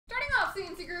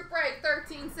CNC group break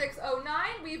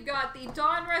 13609. We've got the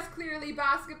Donruss Clearly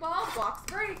Basketball box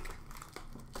break.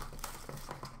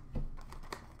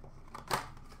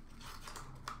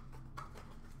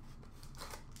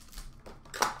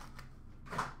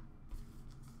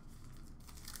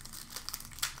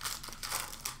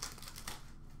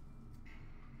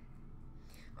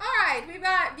 Alright, we've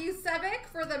got Vucevic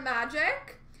for the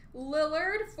Magic,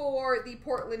 Lillard for the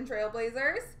Portland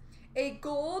Trailblazers, a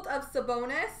gold of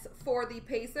Sabonis for the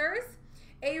Pacers,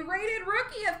 a rated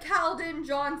rookie of Keldon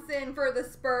Johnson for the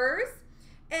Spurs,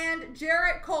 and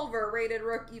Jarrett Culver, rated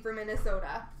rookie for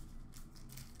Minnesota.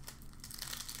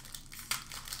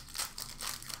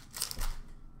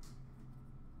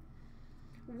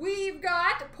 We've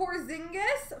got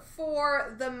Porzingis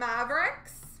for the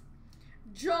Mavericks,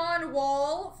 John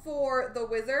Wall for the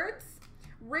Wizards,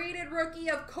 rated rookie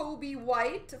of Kobe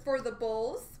White for the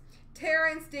Bulls,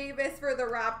 Terrence Davis for the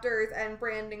Raptors, and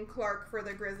Brandon Clark for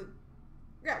the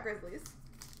Grizzlies.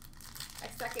 I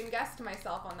second guessed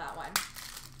myself on that one.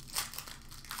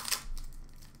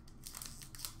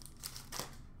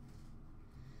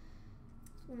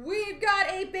 We've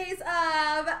got a base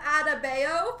of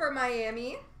Adebayo for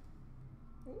Miami.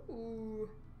 Ooh.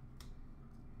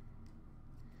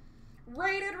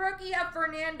 Rated rookie of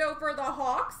Fernando for the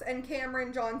Hawks and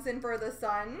Cameron Johnson for the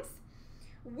Suns.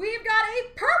 We've got a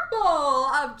purple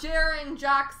of Jaren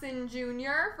Jackson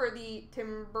Jr. for the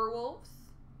Timberwolves.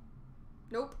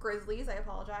 Nope, Grizzlies, I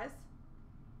apologize.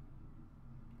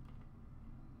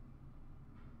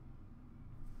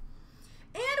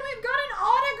 And we've got an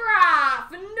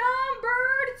autograph,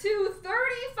 numbered to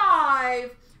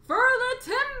 35 for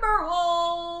the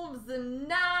Timberwolves,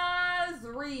 Naz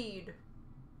Reid.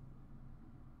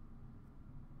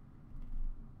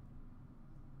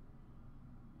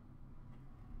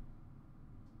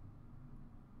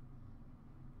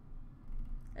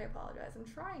 I apologize. I'm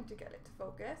trying to get it to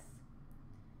focus.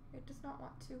 It does not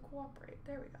want to cooperate.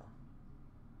 There we go.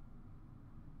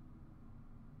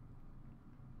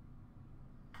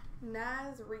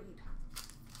 Naz Reid.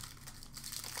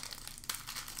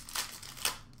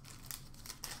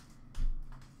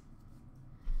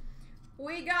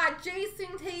 We got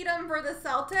Jason Tatum for the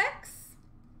Celtics,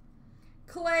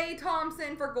 Klay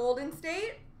Thompson for Golden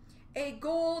State, a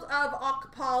gold of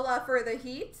Okpala for the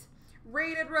Heat,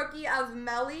 rated rookie of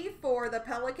Melly for the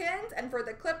Pelicans, and for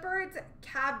the Clippers,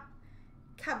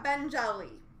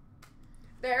 Kabengele.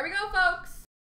 There we go, folks.